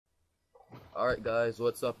Alright guys,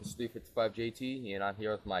 what's up? It's 355JT and I'm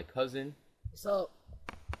here with my cousin. So,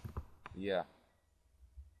 yeah,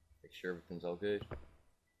 make sure everything's all good.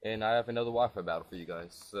 And I have another Wi-Fi battle for you guys.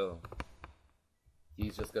 So,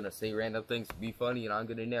 he's just gonna say random things, be funny, and I'm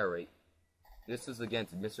gonna narrate. This is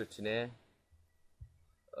against Mrtineh.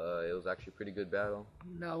 It was actually a pretty good battle.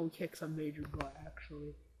 no, we kicked some major butt,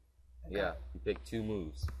 actually. Yeah, he picked 2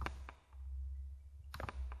 moves.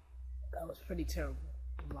 That was pretty terrible,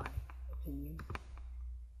 in my opinion.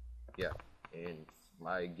 Yeah, and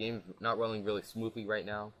my game's not running really smoothly right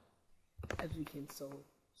now. As we can so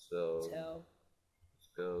tell. Let's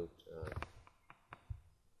go.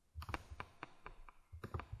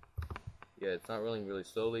 Yeah, it's not running really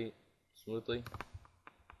smoothly.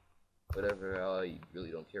 Whatever, I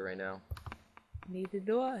really don't care right now. Neither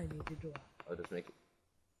do I. I'll just make it.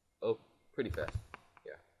 Oh, pretty fast.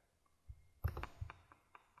 Yeah.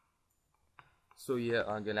 So yeah,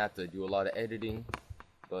 I'm gonna have to do a lot of editing,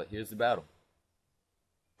 but here's the battle.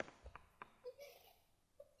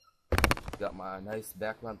 Got my nice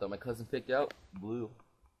background that my cousin picked out, blue.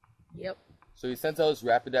 Yep. So he sends out his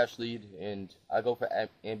rapid dash lead, and I go for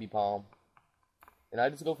ambi palm, and I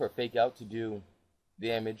just go for a fake out to do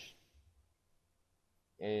damage,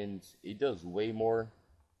 and it does way more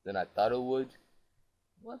than I thought it would.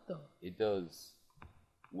 What the? It does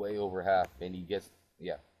way over half, and he gets,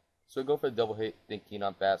 yeah. So I go for a double hit, thinking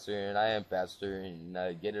I'm faster, and I am faster, and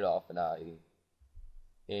I get it off,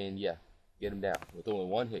 and yeah, get him down with only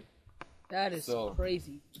 1 hit. That is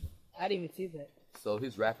crazy. I didn't even see that. So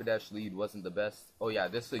his rapid dash lead wasn't the best. Oh yeah,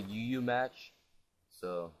 this is a UU match,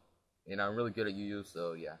 so, and I'm really good at UU,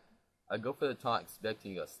 so yeah. I go for the taunt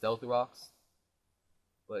expecting a stealth rocks,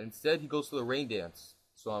 but instead he goes for the rain dance.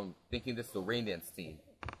 So I'm thinking this is the rain dance team.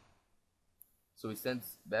 So he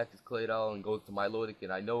sends back his Claydol and goes to Mrtineh,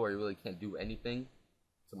 and I know I really can't do anything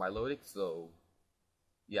to Mrtineh, so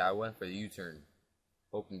yeah, I went for the U-turn,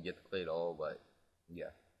 hoping to get the Claydol, but yeah,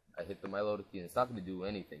 I hit the Mrtineh, and it's not going to do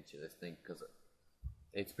anything to this thing because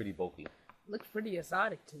it's pretty bulky. Looks pretty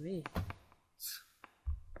exotic to me.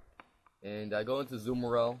 And I go into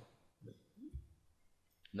Zoomerel,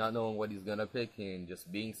 not knowing what he's gonna pick and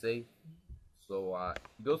just being safe. So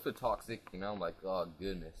he goes for Toxic, and I'm like, oh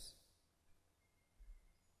goodness.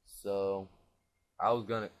 So I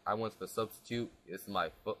went for Substitute. It's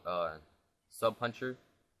my Sub Puncher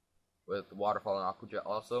with Waterfall and Aqua Jet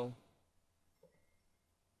also.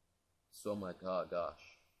 So I'm like, oh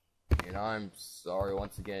gosh. And I'm sorry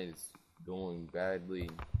once again, it's going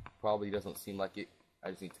badly. Probably doesn't seem like it.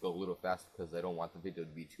 I just need to go a little faster because I don't want the video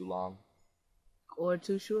to be too long. Or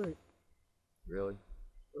too short. Really?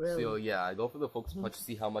 Really? So yeah, I go for the Focus Punch to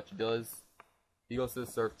see how much it does. He goes to the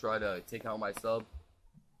Surf, try to take out my sub.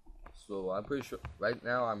 So I'm pretty sure, right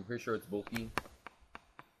now I'm pretty sure it's bulky.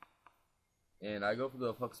 And I go for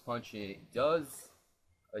the Focus Punch, and it does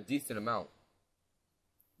a decent amount.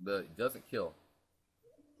 But it doesn't kill,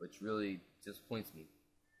 which really disappoints me.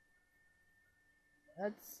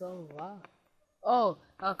 That's so loud. Oh,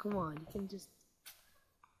 come on, you can just...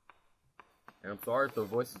 And I'm sorry if the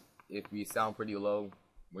voice, if we sound pretty low.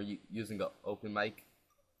 We're using an open mic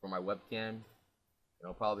for my webcam. And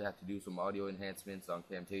I'll probably have to do some audio enhancements on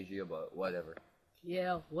Camtasia, but whatever.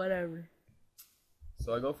 Yeah, whatever.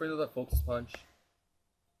 So I go for the Focus Punch.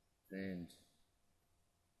 And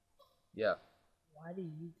yeah. Why do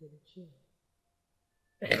you get a chill?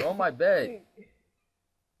 They're on my bed.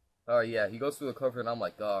 Oh yeah, he goes through the cover, and I'm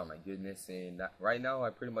like, oh my goodness. And right now, I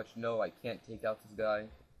pretty much know I can't take out this guy,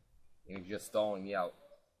 and he's just stalling me out.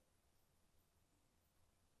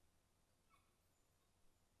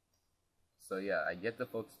 So yeah, I get the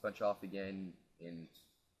Focus Punch off again, and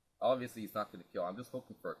obviously he's not gonna kill. I'm just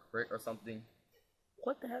hoping for a crit or something.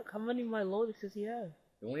 What the heck? How many Mrtineh does he have?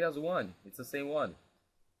 He only has 1. It's the same one.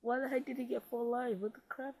 Why the heck did he get full life? What the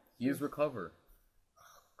crap? He is Recover. Oh,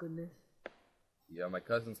 goodness. Yeah, my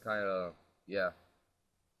cousin's kind of, yeah.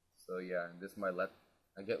 So yeah, this is my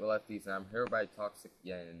I get lefties, and I'm hit by Toxic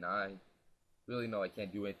again, and I really know I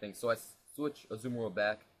can't do anything. So I switch Azumarill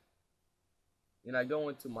back, and I go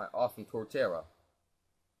into my awesome Torterra.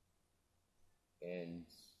 And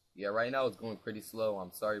yeah, right now it's going pretty slow.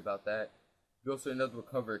 I'm sorry about that. Goes for another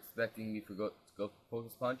Recover, expecting me to go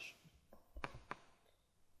Focus Punch.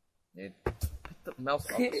 And put the mouse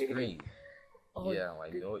off the screen. Oh, yeah, I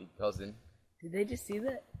know your cousin. Did they just see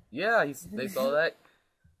that? Yeah, they saw that.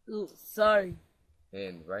 Ooh, sorry.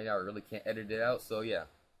 And right now I really can't edit it out, so yeah.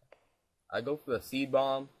 I go for the Seed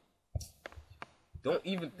Bomb. Don't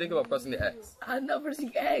even think about pressing the X. I'm not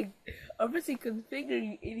pressing X. I'm pressing Configure,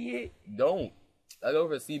 you idiot. Don't. I go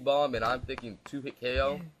for a Seed Bomb, and I'm thinking 2-hit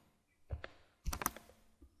KO.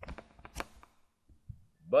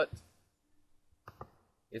 But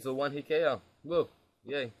it's a one-hit KO. Woo,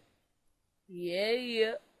 yay.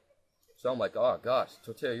 Yeah. So I'm like, oh gosh,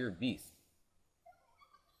 Torterra, you're a beast.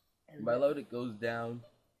 And My load, it goes down.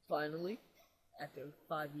 finally, after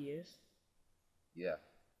 5 years. Yeah.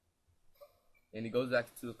 And he goes back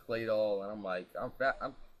to the clay doll, and I'm like, I'm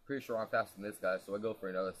pretty sure I'm faster than this guy, so I go for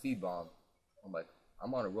another seed bomb. I'm like,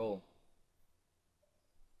 I'm on a roll.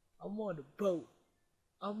 I'm on a boat.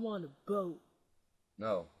 I'm on a boat.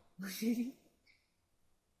 No.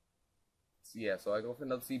 Yeah, so I go for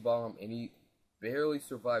another seed bomb, and he barely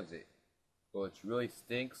survives it, which really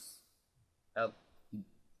stinks. He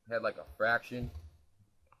had like a fraction.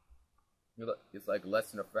 It's like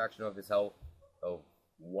less than a fraction of his health of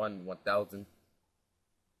 1/1000.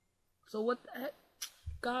 So what the heck?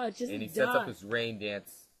 God, just And he die. sets up his rain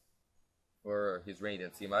dance for his rain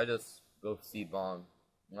dance team. I just go for seed bomb.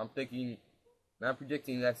 And I'm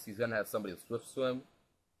predicting next he's gonna have somebody swift swim,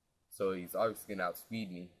 so he's obviously gonna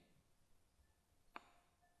outspeed me.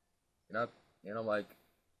 And I'm like,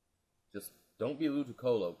 just don't be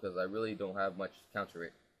Ludicolo, because I really don't have much to counter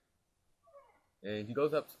it. And he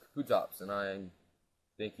goes up to Kabutops, and I'm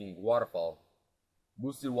thinking Waterfall.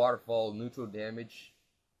 Boosted Waterfall, neutral damage,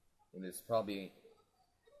 and it's probably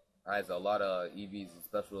has a lot of EVs and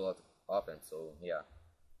special offense, so yeah.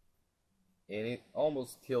 And it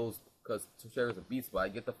almost kills, because Torterra's a beast, but I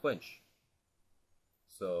get the flinch.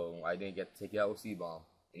 So I didn't get to take it out with C-Bomb.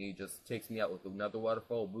 And he just takes me out with another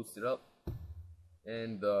Waterfall, boosted up.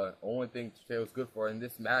 And the only thing Torterra was good for in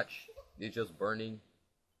this match is just burning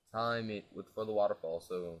time for the Waterfall.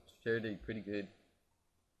 So Torterra did pretty good.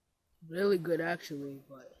 Really good, actually,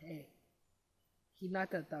 but hey. He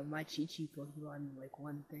knocked out that my Chi-Chi Pokemon like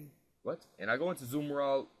one thing. What? And I go into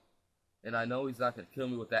Zoomer, and I know he's not going to kill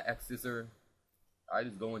me with that X-Scissor. I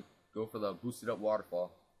just go for the boosted up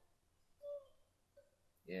Waterfall.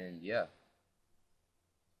 And yeah.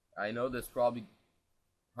 I know this probably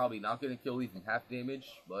not going to kill even half damage,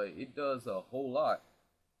 but it does a whole lot.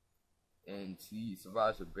 And he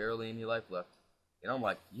survives with barely any life left. And I'm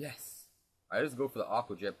like, yes! I just go for the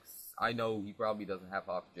Aqua Jet, because I know he probably doesn't have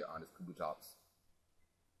Aqua Jet on his Kabutops.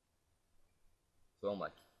 So I'm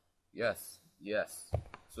like, yes, yes.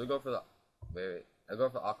 So I go for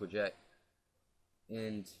the Aqua Jet,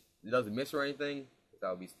 and it doesn't miss or anything.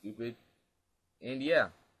 That would be stupid. And yeah.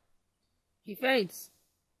 He faints.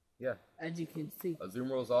 Yeah. As you can see.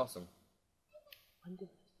 Azumarill is awesome.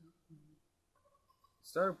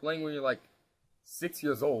 Started playing when you're like 6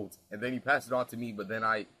 years old, and then you passed it on to me, but then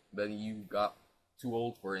you got too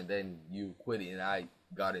old for it, and then you quit it, and I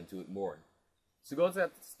got into it more. So goes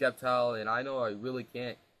at Skeptile, and I know I really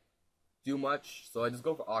can't do much, so I just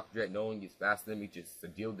go for Aqua Jet, knowing he's faster than me, just to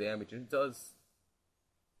deal damage, and it does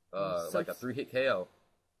like a 3-hit KO.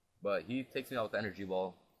 But he takes me out with the Energy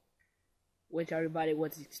Ball. Which everybody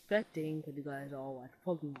was expecting, because you guys all watch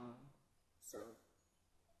Pokemon. So,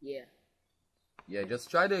 yeah. Yeah, just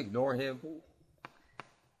try to ignore him.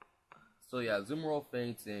 So yeah, Azumarill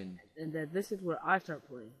faints, and then this is where I start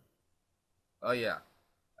playing. Oh yeah.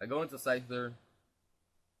 I go into Scyther,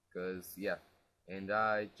 because, yeah. And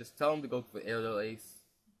I just tell him to go for Aerial Ace.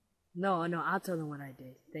 No, I'll tell him what I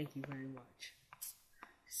did. Thank you very much.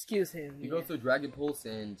 Excuse him. He goes to Dragon Pulse,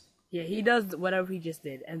 and yeah, he does whatever he just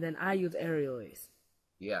did, and then I use Aerial Ace.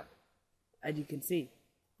 Yeah. As you can see.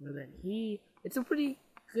 And then it's a pretty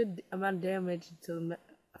good amount of damage to the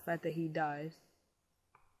fact that he dies.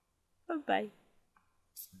 Bye-bye.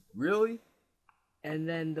 Really? And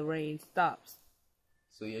then the rain stops.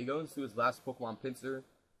 So yeah, he goes to his last Pokemon Pinsir.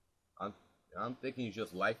 I'm thinking he's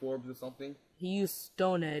just Life Orbs or something. He used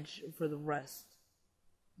Stone Edge for the rest.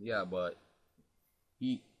 Yeah, but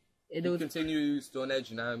he continued to use Stone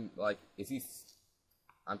Edge, and I'm like,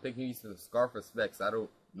 I'm thinking he's the Scarf of Specs. I don't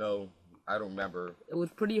know. I don't remember. It was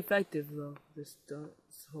pretty effective, though, this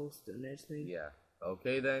whole Stone Edge thing. Yeah.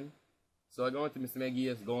 Okay, then. So I go into Mr.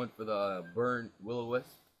 Megius, going for the Burn Will-O-Wisp.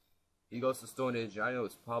 He goes to Stone Edge. I know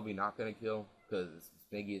it's probably not going to kill, because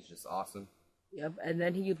Mr. Megius is just awesome. Yep, and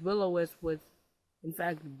then he used Will-O-Wisp, which, in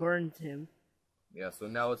fact, burned him. Yeah, so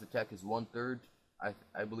now his attack is 1/3.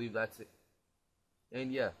 I believe that's it.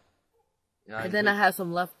 And yeah. And then I have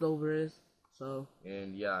some leftovers, so.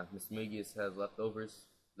 And yeah, Miss Megius has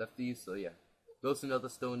lefties, so yeah. Goes to another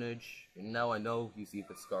Stone Edge, and now I know he's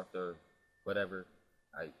either Scarfed or whatever.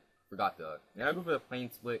 I forgot the. And I go for the Plane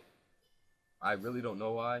Split. I really don't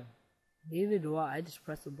know why. Neither do I just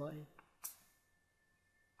press the button.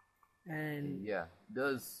 And yeah,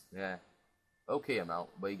 does, okay amount,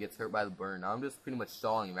 but he gets hurt by the burn. Now I'm just pretty much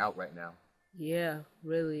stalling him out right now. Yeah,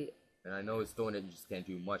 really. And I know his Stone Edge just can't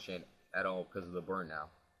do much at all because of the burn now.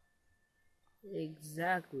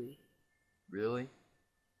 Exactly. Really?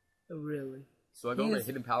 Really. So I go for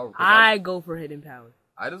hidden power. I go for hidden power.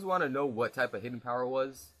 I just want to know what type of hidden power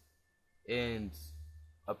was, and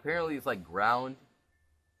apparently it's like ground,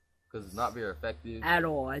 because it's not very effective at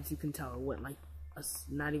all. As you can tell, it went like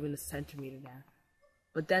not even a centimeter down.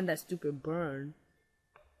 But then that stupid burn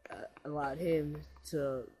allowed him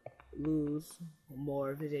to lose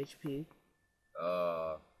more of his HP.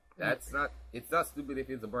 It's not stupid if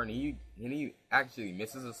it's a burn. He actually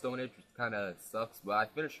misses a Stone Edge, which kind of sucks. But I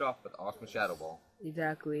finished off with awesome Shadow Ball.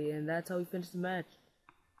 Exactly, and that's how we finished the match.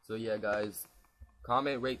 So yeah, guys,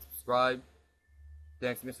 comment, rate, subscribe.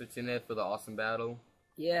 Thanks, Mrtineh, for the awesome battle.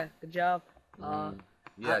 Yeah, good job.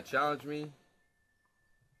 Challenge me.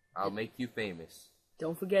 I'll make you famous.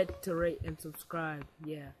 Don't forget to rate and subscribe.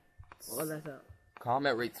 Yeah, all that stuff.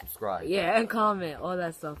 Comment, rate, subscribe. Yeah, and comment, all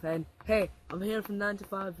that stuff. And hey, I'm here from 9 to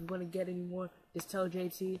 5. If you want to get any more, just tell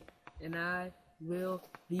JT, and I will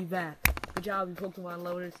be back. Good job, you Pokemon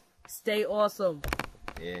loaders. Stay awesome.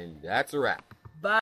 And that's a wrap.